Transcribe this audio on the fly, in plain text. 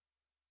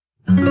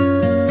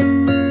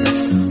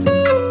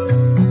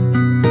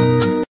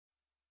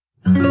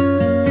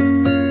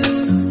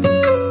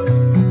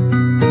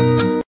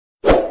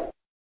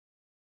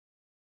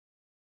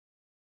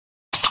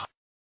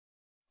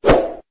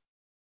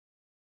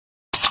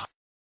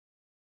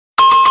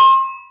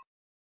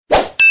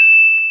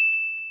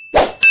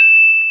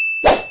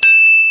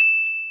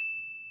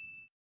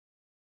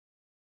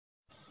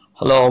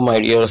Hello, my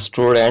dear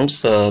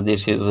students.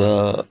 This is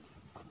the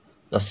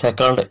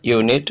second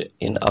unit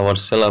in our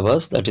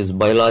syllabus, that is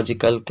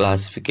biological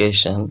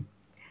classification.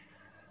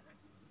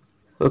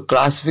 So,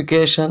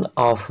 classification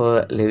of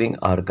living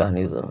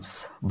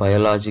organisms.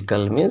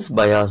 Biological means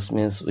bias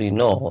means we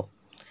know.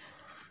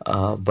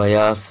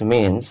 Bias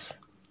means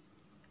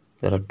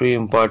there are two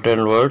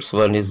important words.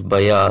 One is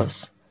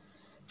bias.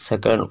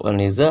 Second one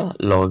is a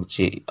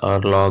logi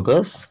or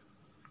logos.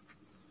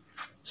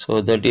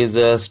 So that is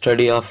a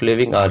study of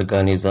living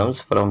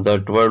organisms. From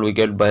that word we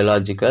get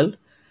biological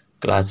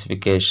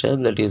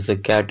classification, that is the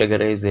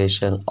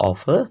categorization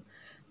of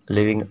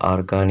living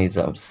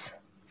organisms.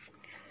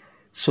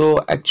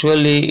 So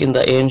actually in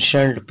the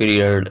ancient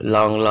period,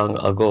 long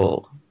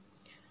ago,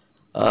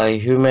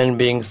 human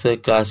beings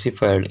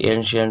classified.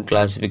 Ancient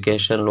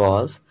classification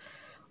was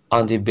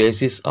on the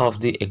basis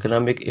of the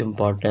economic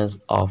importance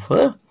of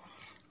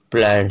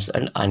plants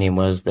and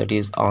animals, that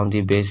is on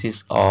the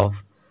basis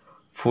of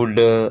food,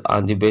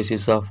 on the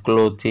basis of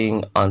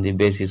clothing, on the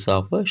basis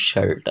of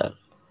shelter.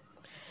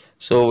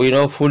 So we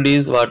know food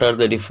is what are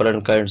the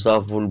different kinds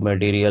of food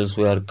materials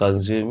we are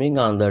consuming.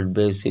 On that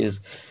basis,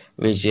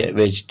 which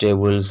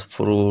vegetables,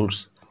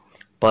 fruits,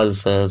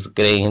 pulses,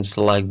 grains,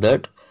 like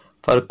that.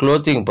 For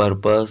clothing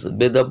purpose,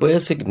 the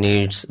basic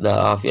needs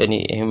of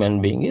any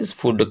human being is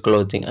food,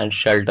 clothing, and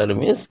shelter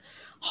means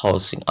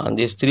housing. On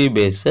these three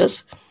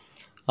bases,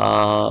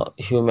 the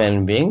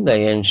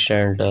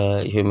ancient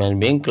human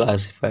being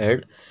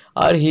classified,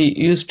 or he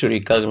used to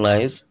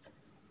recognize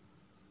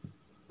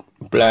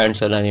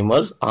plants and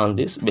animals on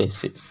this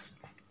basis.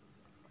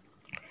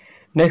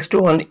 Next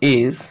one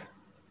is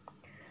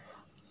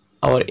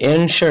our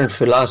ancient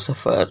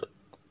philosopher,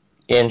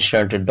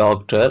 ancient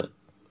doctor,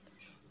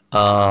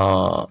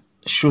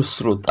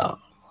 Sushruta.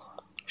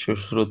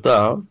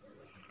 Sushruta,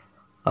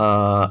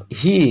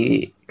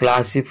 he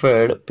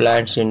classified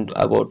plants in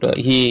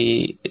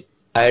he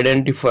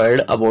identified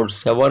about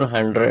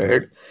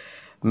 700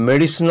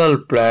 medicinal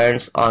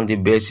plants on the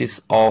basis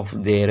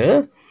of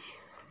their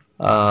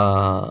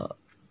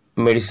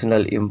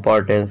medicinal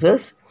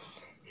importances.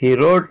 He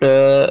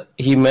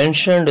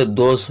mentioned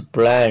those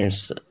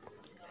plants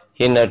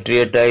in a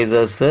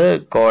treatise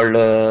called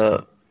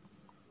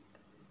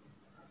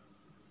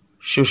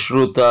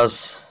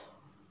Sushruta's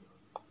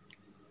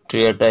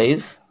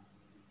treatise,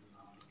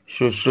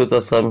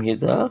 Sushruta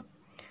Samhita.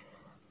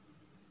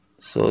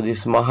 So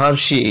this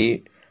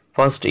Maharshi,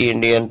 first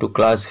Indian to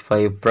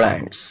classify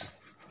plants.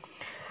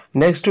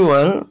 Next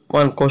one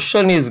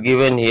question is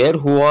given here.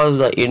 Who was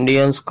the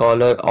Indian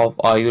scholar of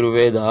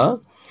Ayurveda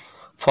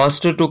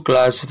first to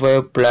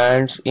classify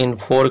plants in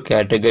 4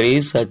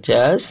 categories such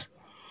as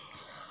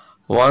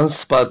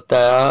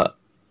Vanspatya,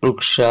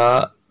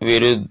 Ruksha,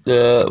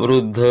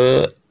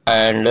 Vrudha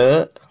and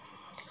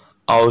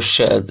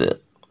Aushad?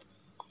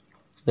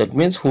 That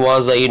means who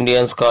was the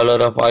Indian scholar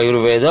of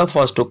Ayurveda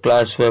first to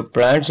classify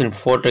plants in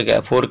 4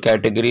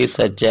 categories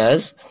such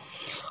as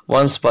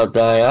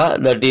Vanspatya,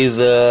 that is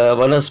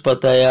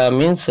Vanaspatya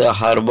means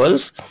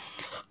herbals,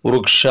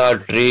 Vruksha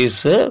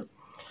trees,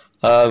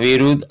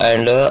 Virud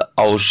and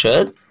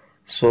Aushad,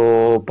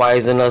 so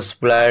poisonous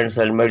plants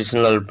and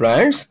medicinal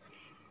plants.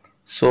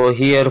 So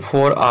here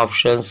 4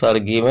 options are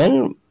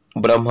given: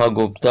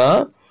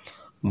 Brahmagupta,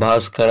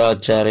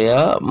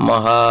 Bhaskaracharya,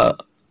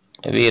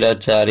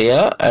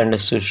 Mahaviracharya and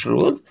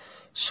Sushrut.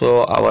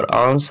 So our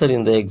answer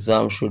in the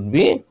exam should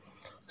be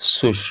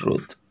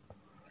Sushrut.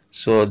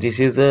 So this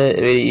is a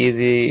very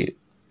easy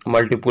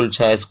multiple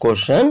choice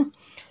question.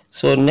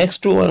 So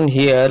next one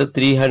here,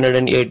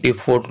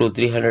 384 to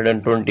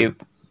 322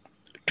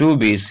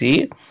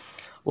 BC,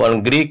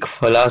 one Greek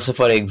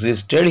philosopher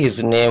existed.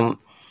 His name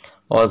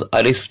was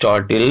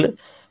Aristotle.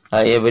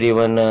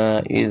 Everyone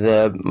is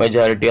a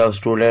majority of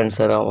students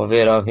are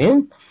aware of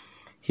him.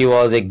 He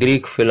was a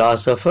Greek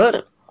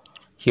philosopher.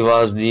 He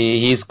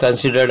is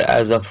considered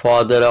as the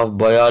father of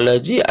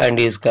biology, and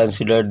he is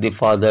considered the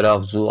father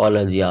of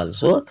zoology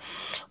also.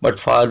 But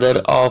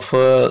father of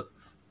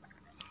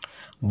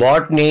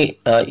botany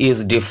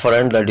is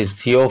different, that is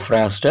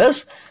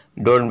Theophrastus.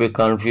 Don't be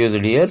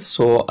confused here.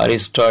 So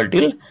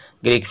Aristotle,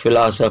 Greek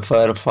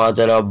philosopher,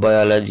 father of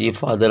biology,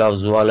 father of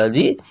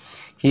zoology.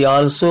 He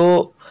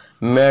also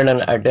made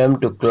an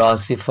attempt to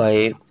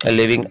classify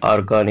living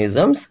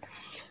organisms.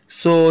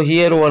 So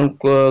here one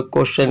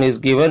question is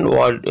given: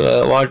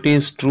 what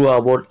is true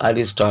about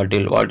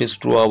Aristotle? What is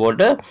true about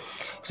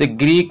it's a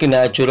Greek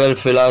natural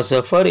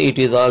philosopher? It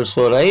is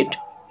also right.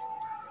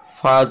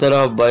 Father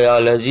of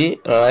biology,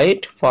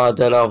 right.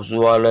 Father of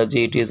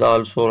zoology, it is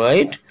also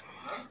right.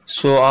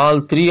 So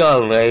all three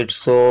are right.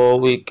 So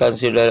we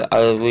consider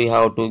we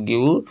have to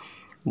give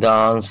the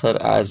answer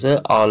as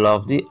all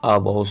of the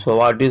above. So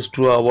what is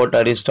true about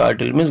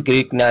Aristotle means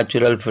Greek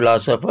natural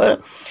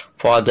philosopher,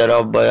 father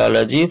of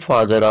biology,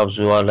 father of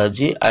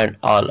zoology, and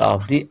all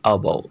of the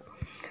above.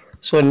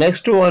 So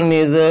next one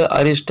is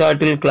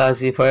Aristotle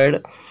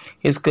classified.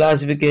 His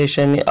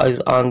classification is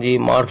on the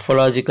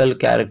morphological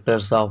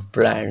characters of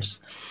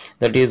plants.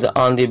 That is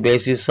on the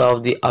basis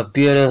of the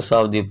appearance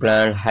of the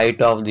plant,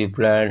 height of the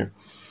plant,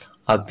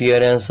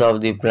 appearance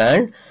of the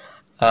plant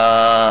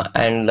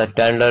and the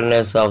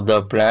tenderness of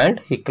the plant,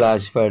 he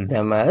classified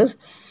them as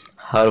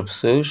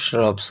herbs,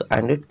 shrubs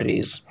and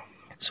trees.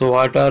 So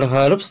what are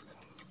herbs?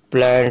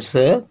 Plants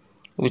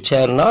which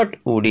are not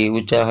woody,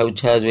 which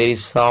has very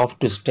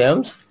soft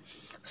stems,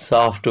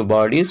 soft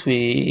bodies.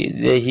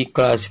 He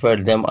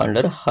classified them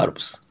under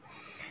herbs.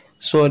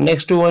 So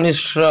next one is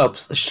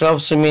shrubs.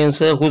 Shrubs means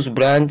whose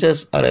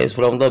branches arise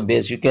from the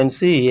base. You can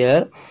see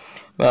here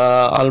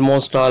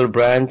almost all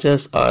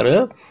branches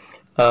are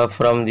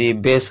from the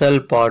basal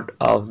part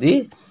of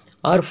the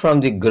or from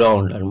the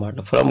ground.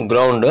 From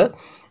ground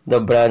the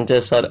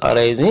branches are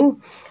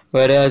arising,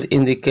 whereas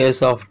in the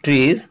case of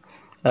trees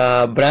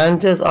all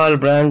branches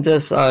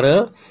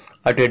are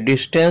at a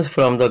distance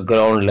from the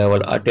ground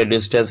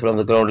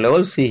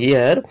level. See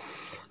here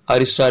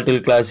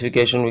Aristotle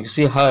classification, we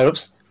see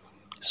herbs.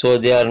 So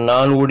they are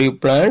non-woody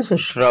plants.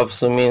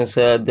 Shrubs means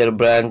their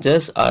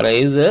branches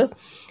arise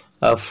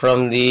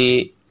from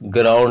the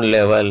ground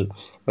level,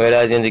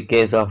 whereas in the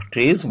case of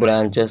trees,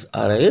 branches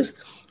arise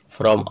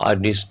from a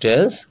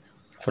distance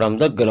from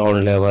the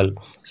ground level.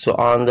 So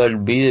on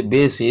that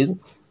basis,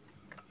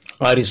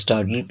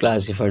 Aristotle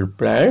classified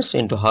plants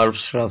into herbs,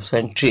 shrubs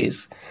and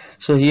trees.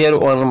 So here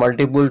one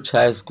multiple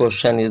choice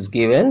question is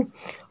given.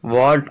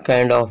 What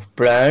kind of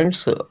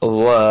plants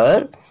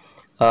were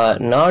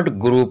not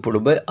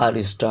grouped by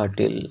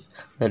Aristotle?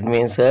 That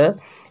means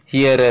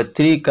here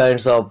three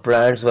kinds of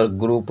plants were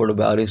grouped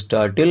by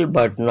Aristotle,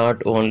 but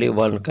not only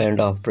one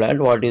kind of plant.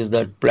 What is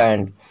that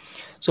plant?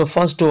 So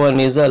first one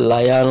is a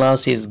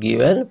lianas is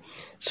given.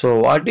 So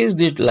what is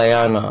this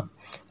liana?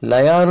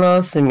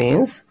 Lianas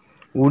means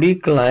woody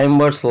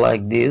climbers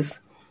like this.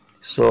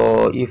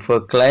 So if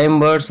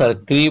climbers or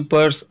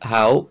creepers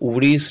have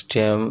woody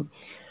stem,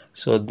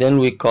 so then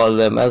we call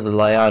them as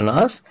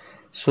lianas.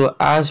 So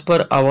as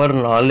per our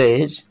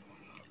knowledge,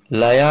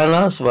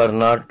 lianas were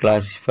not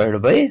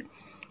classified by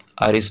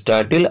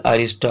Aristotle.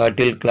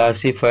 Aristotle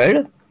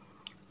classified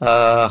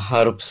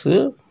herbs,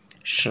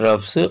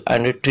 shrubs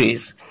and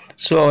trees.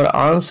 So our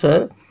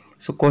answer,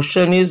 so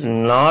question is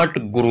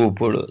not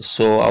grouped.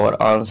 So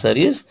our answer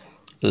is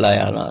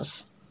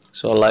lianas.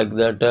 So like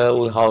that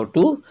we have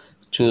to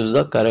choose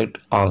the correct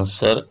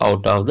answer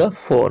out of the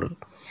 4.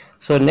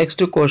 So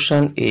next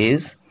question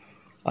is,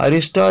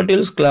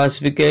 Aristotle's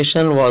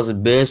classification was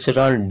based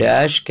on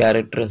dash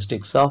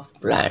characteristics of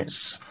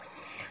plants.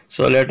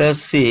 So let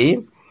us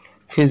see: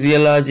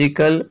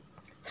 physiological,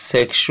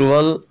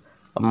 sexual,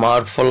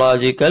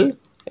 morphological,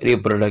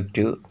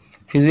 reproductive.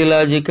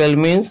 Physiological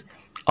means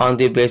on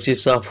the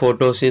basis of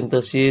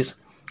photosynthesis,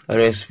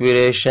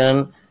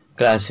 respiration,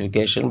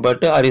 classification,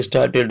 but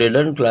Aristotle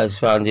didn't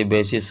classify on the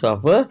basis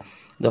of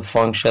the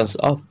functions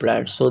of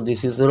plants, so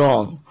this is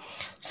wrong.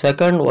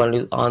 Second one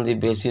is on the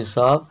basis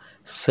of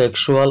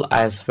sexual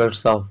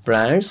aspects of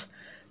plants.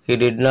 He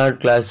did not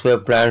classify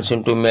plants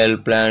into male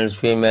plants,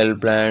 female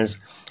plants,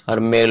 or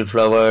male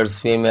flowers,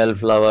 female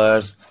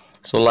flowers,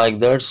 so like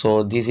that.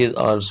 So this is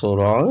also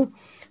wrong.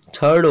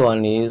 Third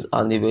one is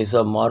on the basis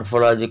of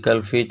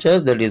morphological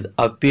features, that is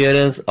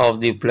appearance of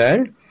the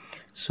plant.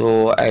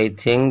 So I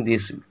think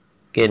this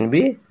can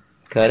be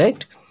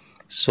correct.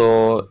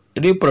 So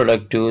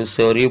reproductive,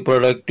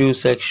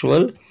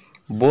 sexual,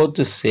 both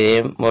the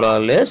same more or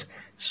less.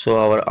 So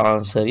our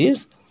answer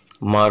is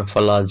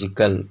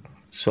morphological.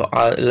 So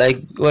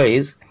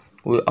likewise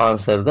we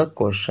answer the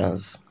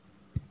questions.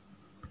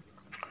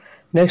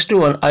 Next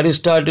one,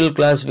 Aristotle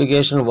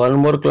classification. One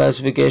more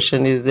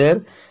classification is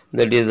there,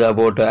 that is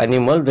about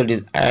animal, that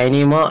is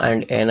anima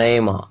and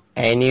anima.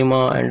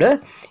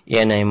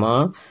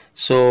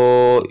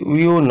 So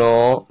you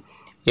know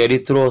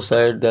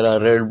erythrocyte, there are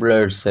red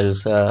blood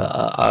cells,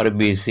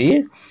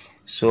 RBC.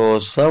 So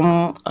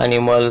some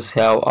animals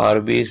have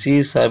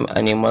RBC, some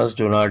animals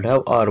do not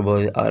have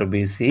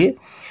RBC.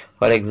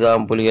 For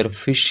example, here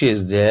fish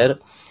is there,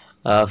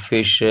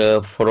 fish,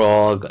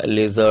 frog,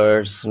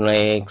 lizards,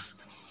 snakes,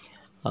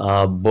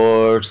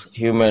 birds,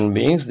 human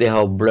beings, they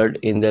have blood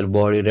in their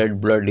body, red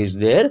blood is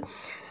there.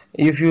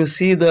 If you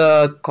see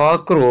the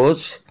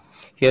cockroach,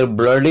 here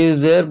blood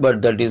is there,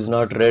 but that is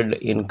not red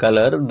in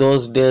color.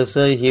 Those days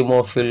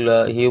hemolymph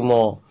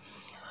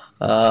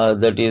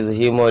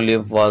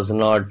was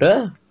not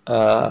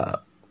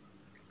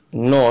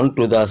known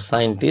to the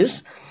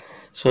scientists.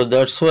 So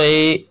that's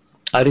why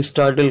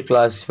Aristotle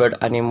classified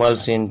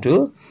animals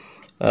into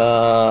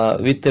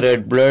with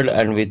red blood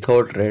and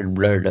without red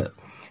blood.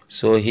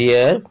 So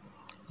here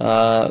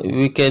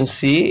we can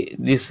see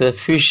this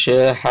fish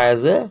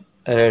has a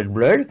red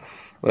blood,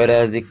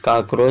 whereas the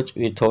cockroach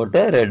without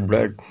a red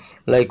blood.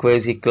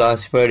 Likewise, he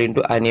classified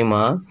into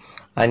anima.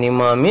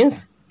 Anima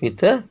means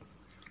with a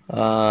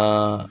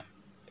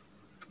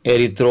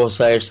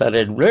erythrocytes are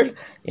red blood.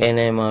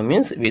 Anima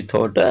means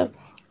without a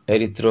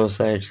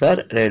erythrocytes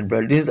are red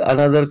blood. This is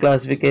another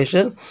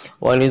classification.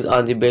 One is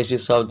on the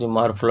basis of the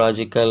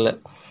morphological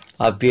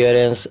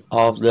appearance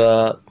of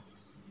the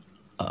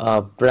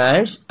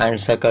plants,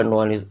 and second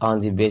one is on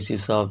the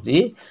basis of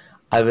the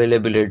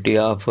availability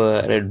of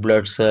red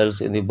blood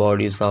cells in the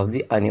bodies of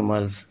the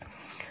animals.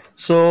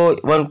 So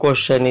one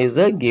question is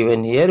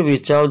given here: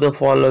 which of the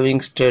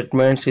following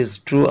statements is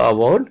true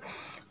about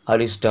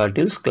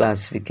Aristotle's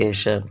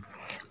classification?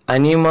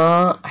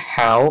 Anima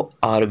have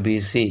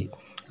RBC.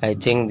 I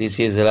think this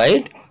is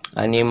right.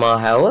 Anima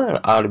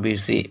have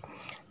RBC.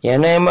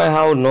 Anima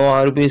have no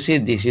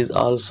RBC. This is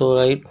also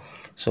right.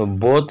 So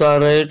both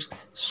are right.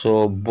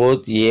 So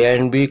both A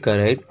and B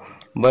correct.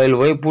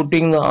 While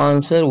putting the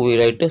answer,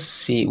 we write a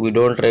C. We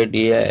don't write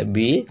A,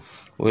 B.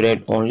 We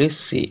write only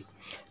C.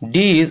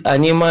 D is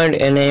anima and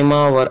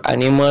anima were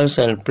animals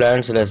and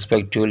plants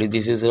respectively.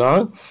 This is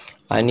wrong.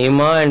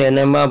 Anima and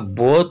anima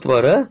both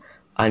were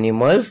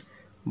animals,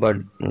 but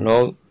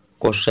no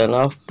question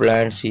of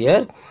plants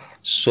here.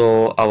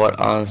 So our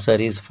answer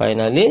is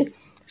finally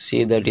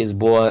C, that is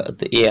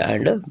both A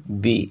and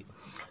B.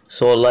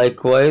 So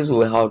likewise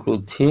we have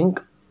to think,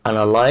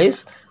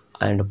 analyze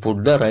and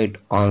put the right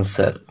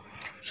answer.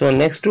 So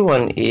next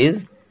one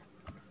is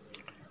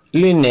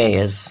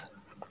Linnaeus.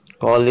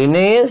 Called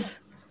Linnaeus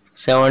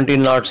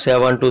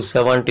 1707 to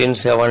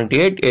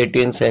 1778,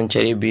 18th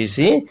century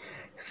BC,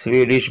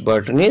 Swedish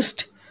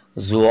botanist,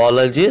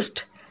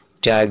 zoologist,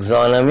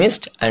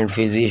 taxonomist and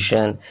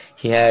physician.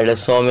 He had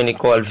so many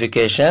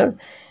qualifications.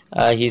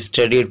 He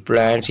studied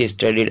plants, he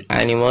studied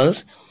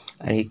animals,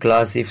 and he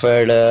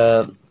classified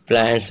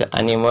plants,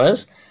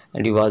 animals,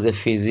 and he was a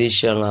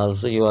physician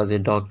also, he was a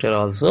doctor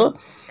also.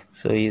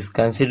 So he is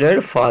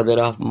considered father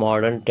of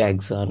modern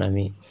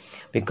taxonomy.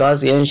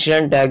 Because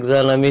ancient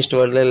taxonomists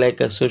were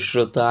like a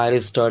Sushruta,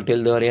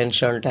 Aristotle, they were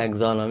ancient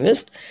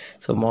taxonomists.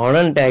 So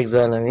modern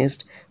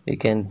taxonomist, we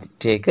can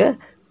take a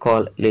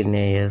call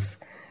Linnaeus.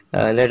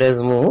 Let us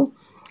move.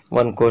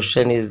 One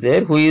question is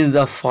there: who is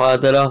the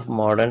father of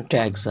modern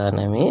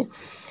taxonomy?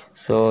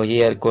 So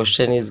here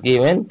question is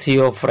given: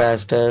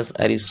 Theophrastus,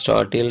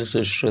 Aristotle,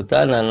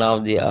 Sushruta, none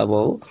of the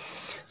above.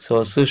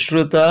 So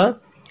Sushruta,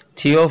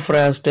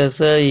 Theophrastus,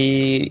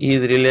 he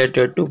is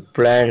related to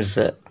plants.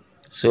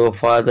 So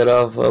father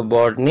of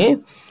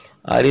botany.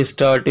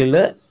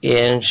 Aristotle,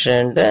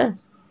 ancient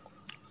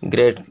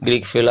great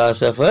Greek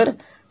philosopher.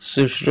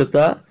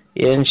 Sushruta,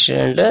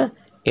 ancient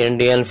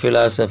Indian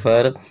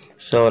philosopher.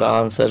 So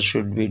our answer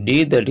should be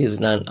D, that is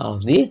none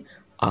of the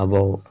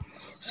above.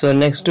 So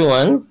next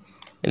one,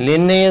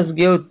 Linnaeus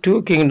gave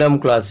two kingdom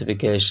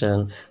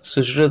classification.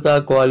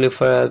 Sushruta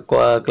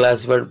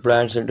classified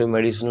plants into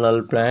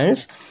medicinal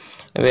plants,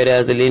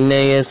 whereas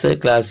Linnaeus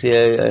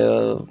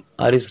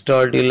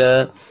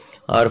Aristotle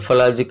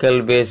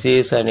orphological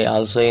basis, and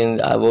also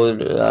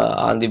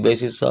on the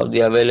basis of the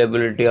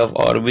availability of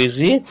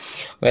RBC,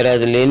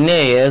 whereas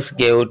Linnaeus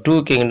gave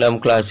two kingdom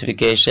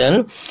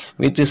classification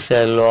with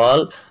cell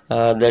wall,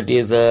 that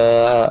is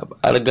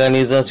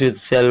organisms with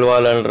cell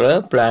wall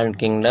under plant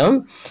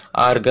kingdom,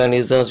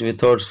 organisms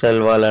without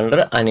cell wall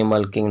under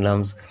animal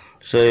kingdoms.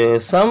 So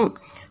some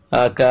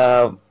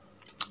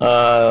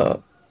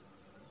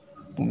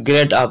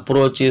great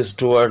approaches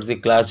towards the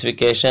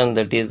classification,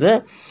 that is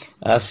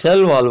a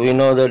cell wall. We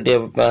know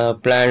that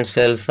plant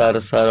cells are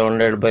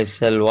surrounded by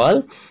cell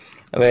wall,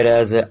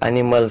 whereas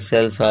animal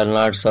cells are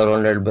not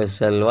surrounded by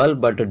cell wall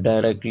but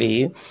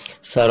directly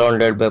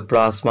surrounded by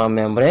plasma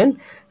membrane.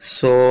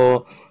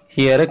 So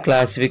here a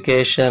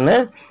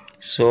classification,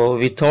 so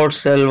without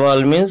cell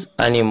wall means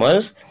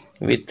animals,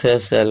 with a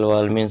cell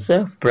wall means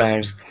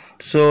plants.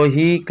 So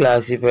he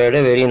classified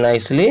very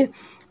nicely,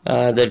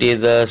 that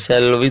is a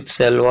cell with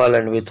cell wall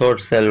and without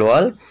cell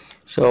wall.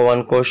 So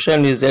one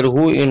question is there: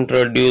 who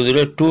introduced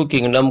a two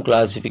kingdom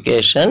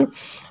classification?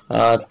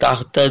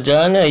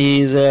 Takhtajan,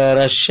 he is a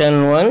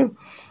Russian one,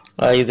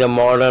 is a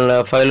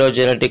modern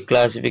phylogenetic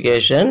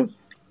classification.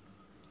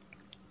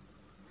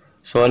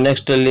 So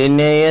next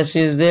Linnaeus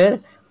is there.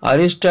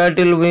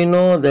 Aristotle we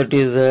know, that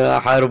is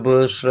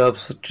herbs,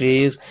 shrubs,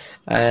 trees,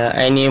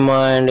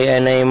 anima and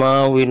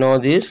anima, we know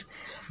this.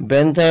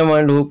 Bentham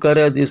and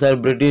Hooker, these are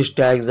British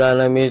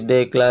taxonomists.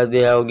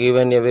 They have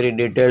given a very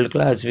detailed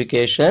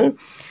classification.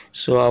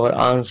 So our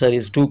answer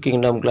is two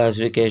kingdom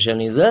classification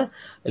is a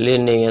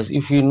Linnaeus.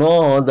 If you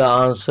know the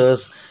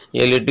answers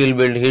a little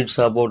bit hints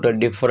about a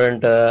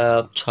different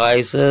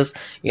choices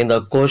in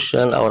the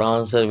question, our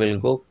answer will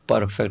go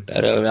perfect.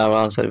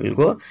 Our answer will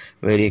go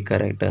very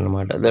correct.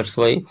 That's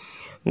why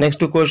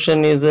next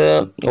question is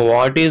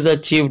what is the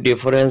chief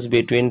difference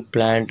between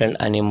plant and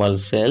animal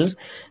cells?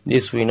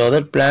 This we know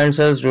that plant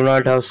cells do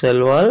not have cell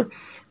wall.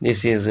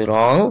 This is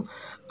wrong.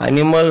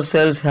 Animal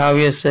cells have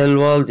a cell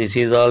wall. This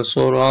is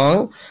also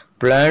wrong.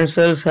 Plant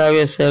cells have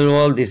a cell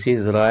wall. This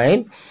is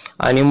right.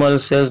 Animal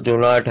cells do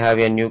not have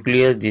a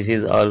nucleus. This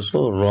is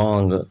also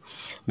wrong.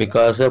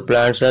 Because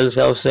plant cells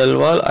have cell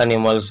wall,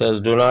 animal cells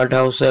do not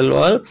have cell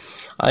wall.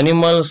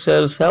 Animal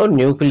cells have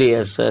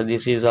nucleus.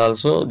 This is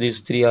also,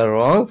 these three are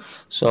wrong.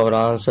 So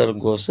our answer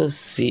goes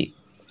C.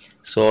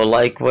 So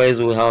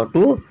likewise we have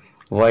to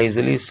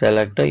wisely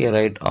select a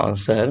right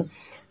answer.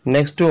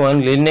 Next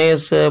one,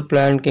 Linnaeus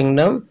plant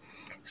kingdom.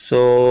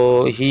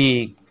 So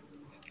he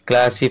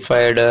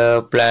classified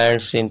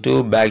plants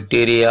into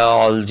bacteria,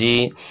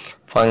 algae,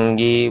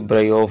 fungi,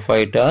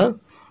 bryophyta.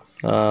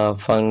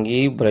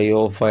 fungi,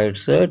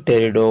 bryophytes,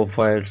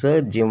 pteridophytes,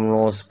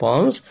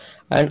 gymnosperms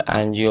and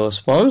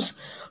angiosperms.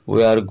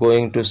 We are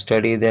going to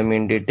study them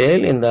in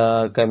detail in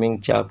the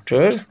coming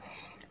chapters.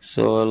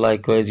 So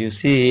likewise you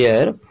see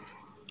here,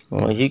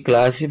 he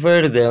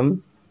classified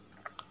them.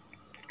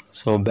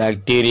 So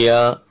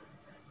bacteria,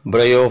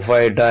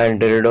 bryophyta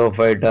and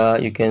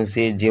pteridophyta, you can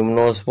see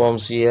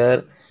gymnosperms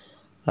here.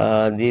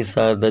 These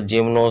are the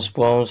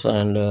gymnosperms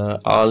and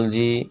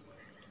algae,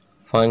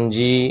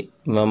 fungi,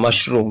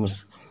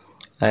 mushrooms.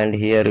 And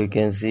here you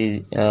can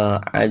see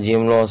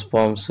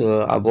gymnosperms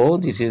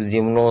above. This is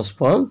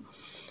gymnosperm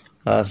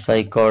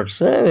cycads,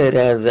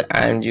 whereas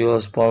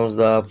angiosperms,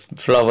 the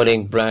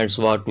flowering plants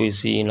what we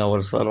see in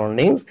our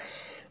surroundings.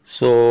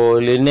 So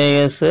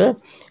Linnaeus,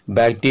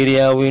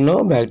 bacteria we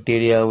know,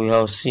 bacteria we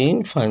have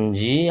seen,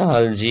 fungi,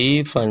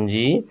 algae,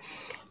 fungi,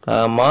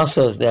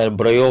 mosses, they are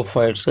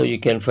bryophytes, so you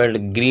can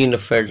find green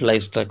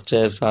felt-like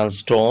structures on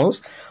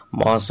stones.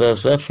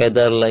 Mosses,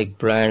 feather-like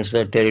plants,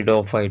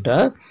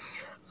 pteridophyta.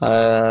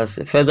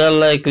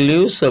 Feather-like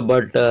leaves,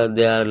 but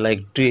they are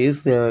like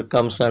trees. They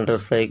comes under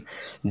like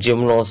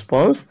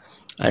gymnosperms,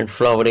 and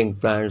flowering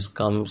plants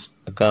come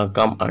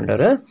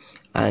under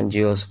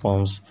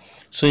angiosperms.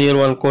 So here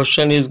one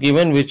question is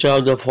given: which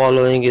of the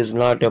following is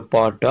not a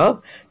part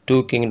of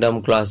two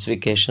kingdom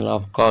classification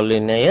of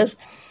Linnaeus?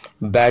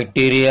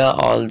 Bacteria,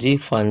 algae,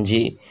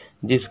 fungi.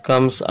 This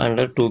comes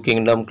under two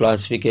kingdom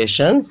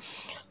classification.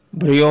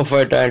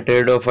 Bryophyta and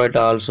pteridophyta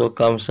also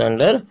comes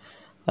under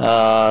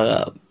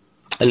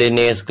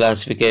Linnaeus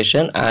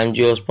classification.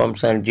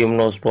 Angiosperms and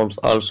gymnosperms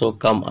also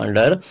come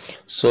under.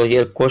 So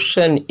here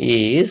question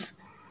is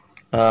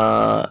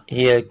not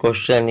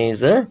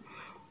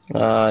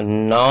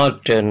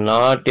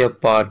a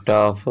part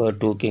of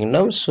two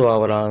kingdoms. So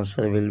our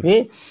answer will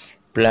be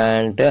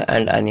plant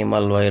and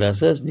animal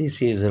viruses.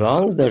 This is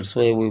wrong. That's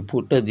why we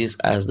put this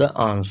as the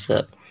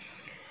answer.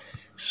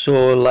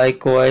 So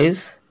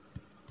likewise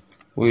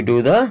we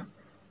do the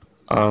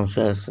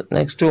answers.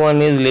 Next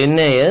one is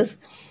Linnaeus.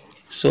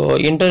 So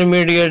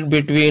intermediate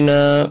between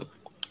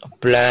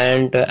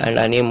plant and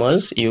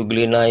animals,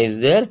 euglena is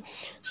there.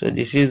 So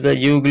this is the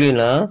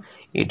euglena.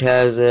 It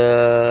has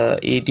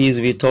it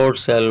is without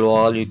cell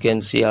wall. You can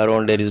see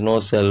around there is no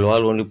cell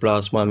wall, only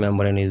plasma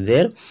membrane is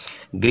there.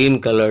 Green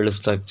colored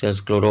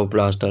structures,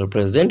 chloroplast are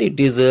present. It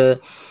is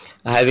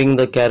having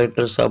the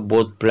characters of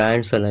both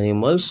plants and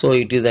animals. So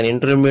it is an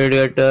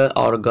intermediate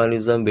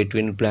organism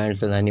between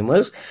plants and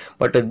animals.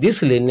 But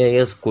this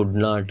Linnaeus could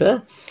not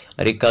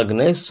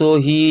recognize, so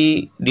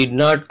he did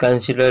not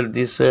consider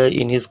this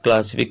in his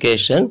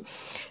classification.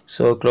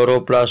 So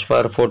chloroplast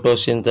for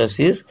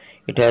photosynthesis,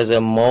 it has a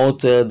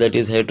mouth that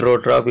is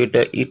heterotroph.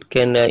 It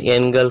can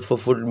engulf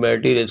food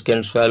material, it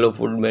can swallow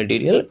food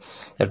material,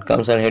 that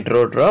comes on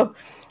heterotroph.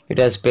 It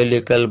has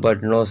pellicle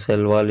but no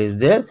cell wall is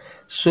there.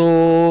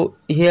 So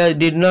he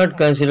did not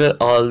consider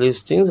all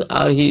these things,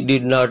 or he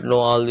did not know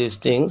all these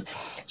things.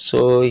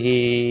 So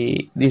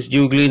this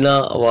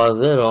euglena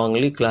was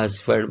wrongly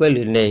classified by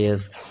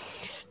Linnaeus.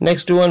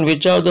 Next one,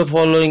 which of the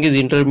following is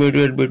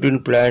intermediate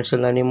between plants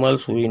and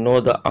animals? We know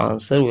the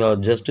answer. We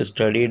have just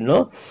studied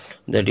now.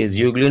 That is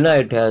euglena.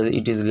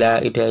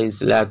 It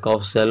has lack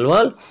of cell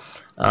wall.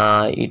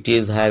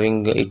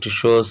 It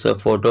shows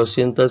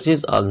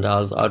photosynthesis and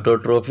also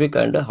autotrophic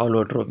and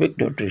holotrophic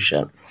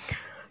nutrition.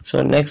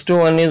 So next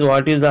one is,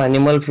 what is the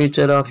animal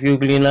feature of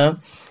euglena?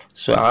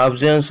 So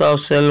absence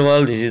of cell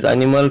wall, this is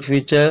animal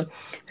feature.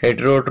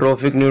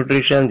 Heterotrophic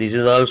nutrition, this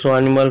is also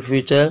animal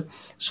feature.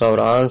 So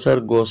our answer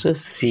goes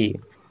C.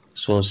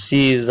 So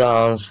C is the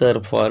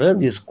answer for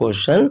this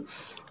question.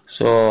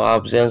 So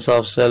absence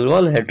of cell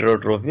wall,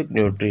 heterotrophic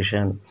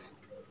nutrition.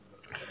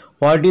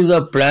 What is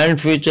the plant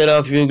feature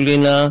of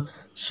euglena?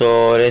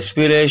 So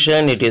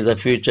respiration, it is a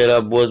feature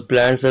of both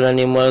plants and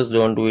animals.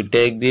 Don't we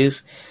take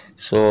this?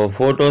 So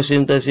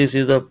photosynthesis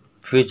is the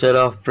feature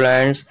of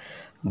plants.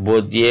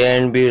 Both A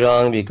and B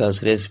wrong,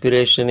 because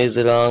respiration is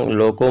wrong.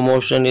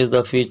 Locomotion is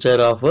the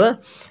feature of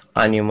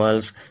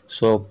animals.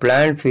 So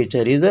plant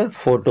feature is a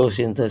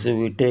photosynthesis.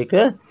 We take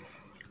a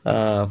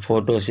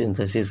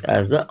photosynthesis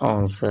as the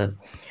answer.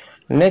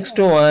 Next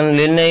one,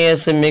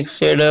 Linnaeus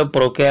mixed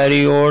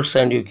prokaryotes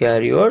and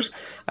eukaryotes.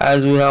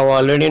 As we have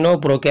already know,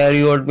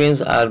 prokaryote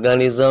means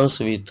organisms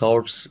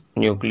without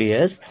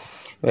nucleus,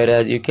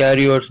 whereas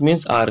eukaryotes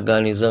means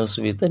organisms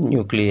with a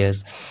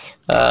nucleus.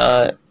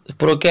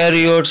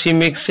 Prokaryotes, he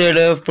mixed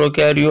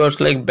prokaryotes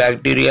like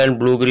bacteria and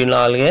blue-green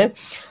algae,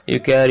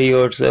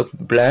 eukaryotes of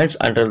plants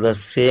under the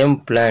same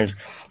plants.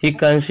 He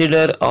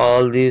considered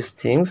all these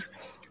things,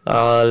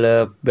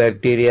 all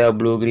bacteria,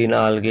 blue-green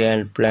algae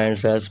and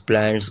plants as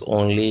plants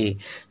only.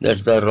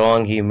 That's the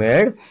wrong he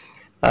made.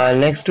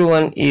 Next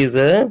one is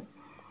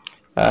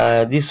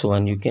this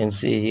one. You can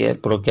see here,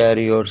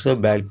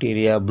 prokaryotes,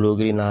 bacteria,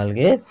 blue-green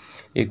algae,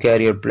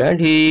 eukaryote plant.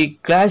 He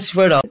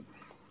classified all.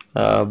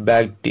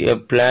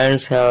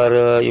 Plants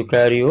are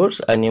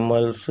eukaryotes,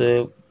 animals,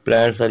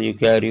 plants are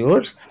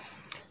eukaryotes.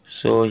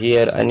 So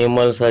here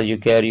animals are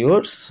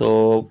eukaryotes.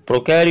 So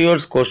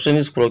prokaryotes, question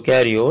is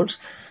prokaryotes.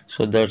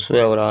 So that's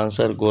why our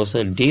answer goes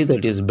D,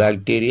 that is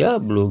bacteria,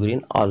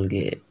 blue-green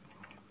algae.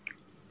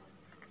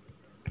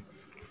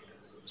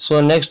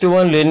 So next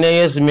one,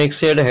 Linnaeus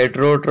mixed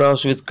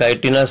heterotrophs with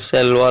chitinous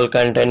cell wall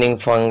containing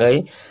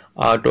fungi,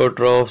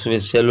 autotrophs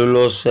with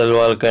cellulose cell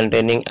wall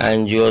containing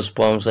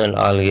angiosperms and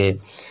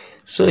algae.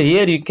 So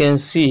here you can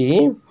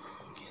see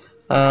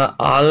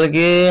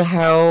algae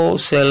have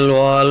cell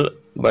wall,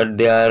 but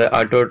they are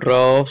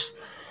autotrophs.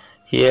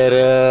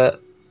 Here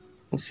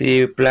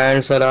see,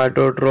 plants are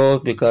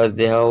autotrophs because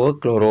they have a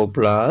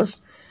chloroplast.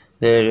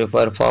 They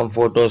perform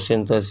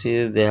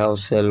photosynthesis. They have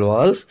cell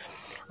walls.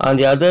 On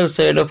the other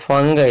side of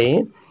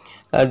fungi,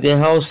 they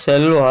have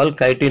cell wall,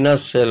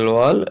 chitinous cell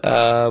wall,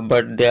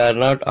 but they are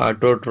not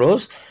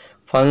autotrophs.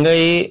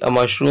 Fungi,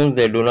 mushrooms,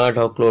 they do not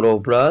have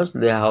chloroplast.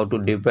 They have to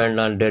depend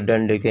on dead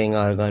and decaying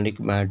organic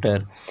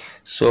matter.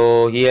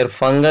 So here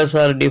fungus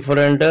are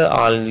different,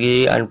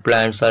 algae and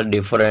plants are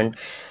different.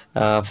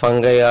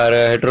 Fungi are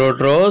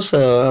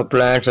heterotrophs,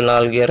 plants and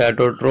algae are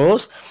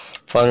autotrophs.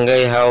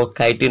 Fungi have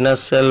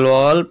chitinous cell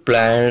wall,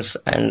 plants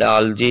and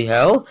algae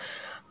have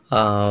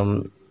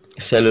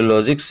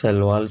cellulosic cell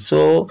wall.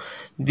 So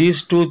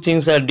these two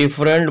things are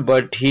different,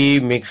 but he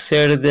mixed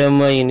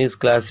them in his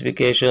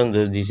classification.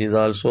 This is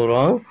also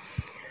wrong.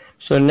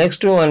 So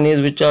next one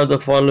is, which of the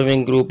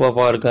following group of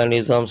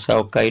organisms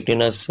have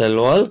chitinous cell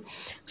wall?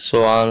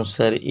 So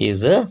answer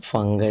is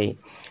fungi.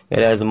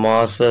 Whereas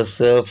mosses,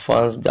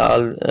 ferns,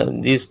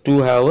 these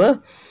two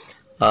have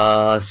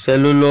a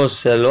cellulose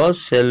cell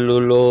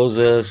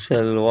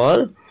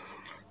wall,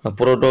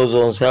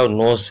 protozoans have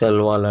no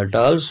cell wall at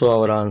all.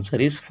 So our answer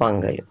is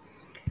fungi.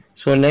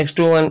 So next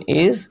one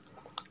is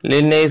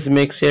Linnaeus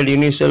mixed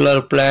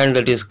unicellular plant,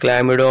 that is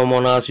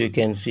Chlamydomonas. You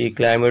can see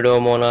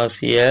Chlamydomonas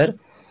here.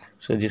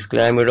 So this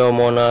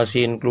Chlamydomonas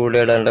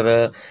included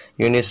under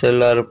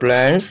unicellular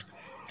plants.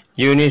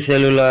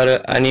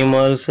 Unicellular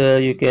animals,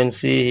 you can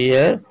see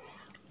here.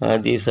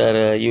 These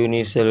are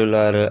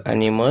unicellular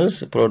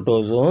animals,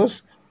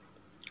 protozoans.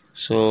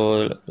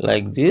 So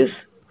like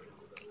this.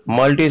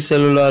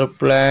 Multicellular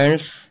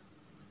plants,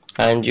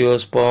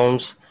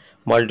 angiosperms,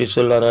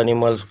 multicellular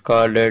animals,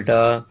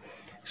 chordata.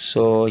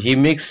 So he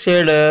mixed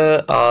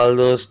all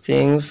those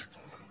things,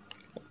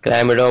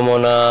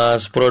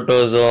 Chlamydomonas,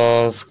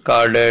 protozoans,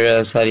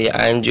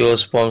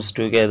 angiosperms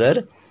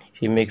together.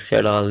 He mixed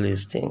all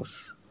these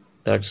things.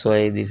 That's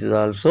why this is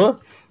also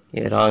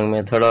a wrong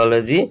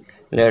methodology.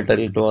 Later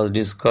it was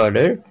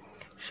discarded.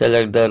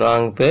 Select the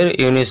wrong pair.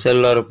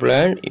 Unicellular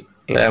plant,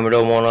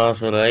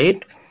 Chlamydomonas,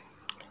 right.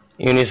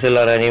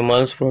 Unicellular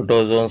animals,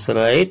 protozoans,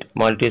 right.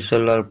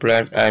 Multicellular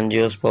plant,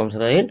 angiosperms,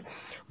 right.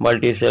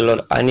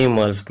 Multicellular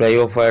animals,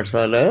 bryophytes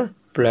are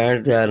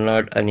plants, they are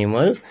not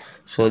animals.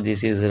 So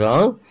this is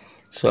wrong.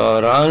 So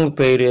wrong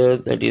pair,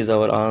 that is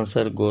our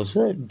answer goes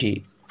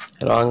D.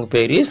 Wrong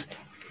pair is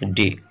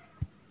D.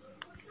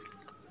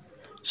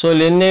 So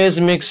Linnaeus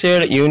mixed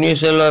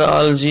unicellular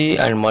algae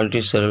and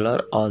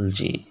multicellular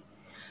algae.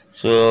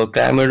 So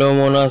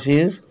Chlamydomonas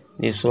is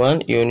this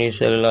one,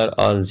 unicellular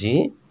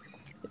algae.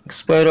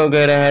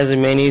 Spirogyra has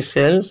many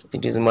cells,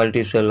 it is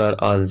multicellular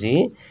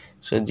algae.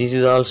 So this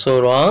is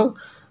also wrong.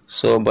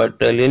 So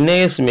but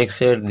Linnaeus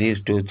mixed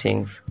these two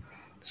things.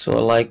 So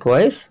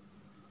likewise,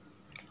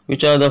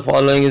 which of the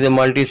following is a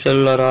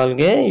multicellular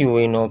algae?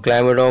 We know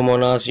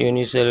Chlamydomonas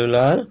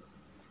unicellular,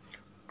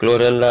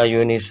 Chlorella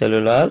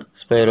unicellular,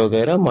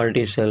 Spirogyra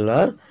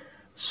multicellular.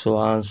 So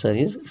answer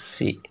is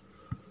C.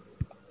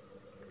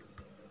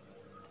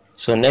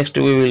 So next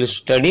we will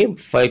study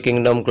 5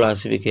 kingdom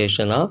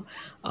classification of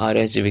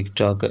R.H.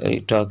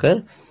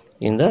 Whitaker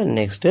in the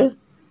next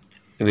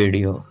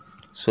video.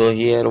 So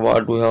here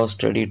what we have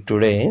studied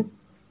today: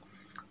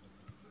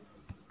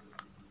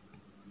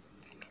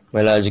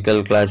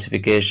 biological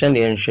classification,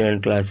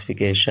 ancient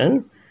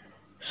classification,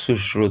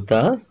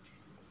 Sushruta.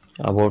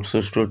 About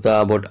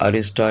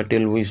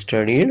Aristotle we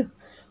studied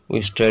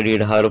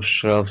herbs,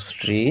 shrubs,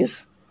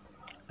 trees,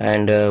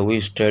 and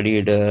we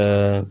studied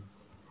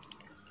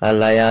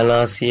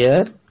lianas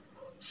here.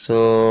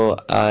 So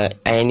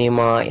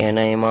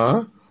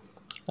Anima,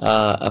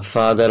 a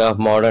father of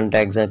modern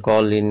taxonomy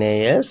called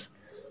Linnaeus.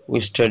 We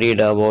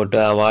studied about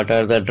what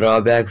are the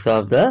drawbacks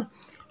of the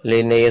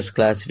Linnaeus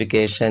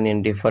classification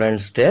in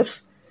different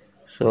steps.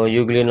 So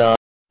Euglena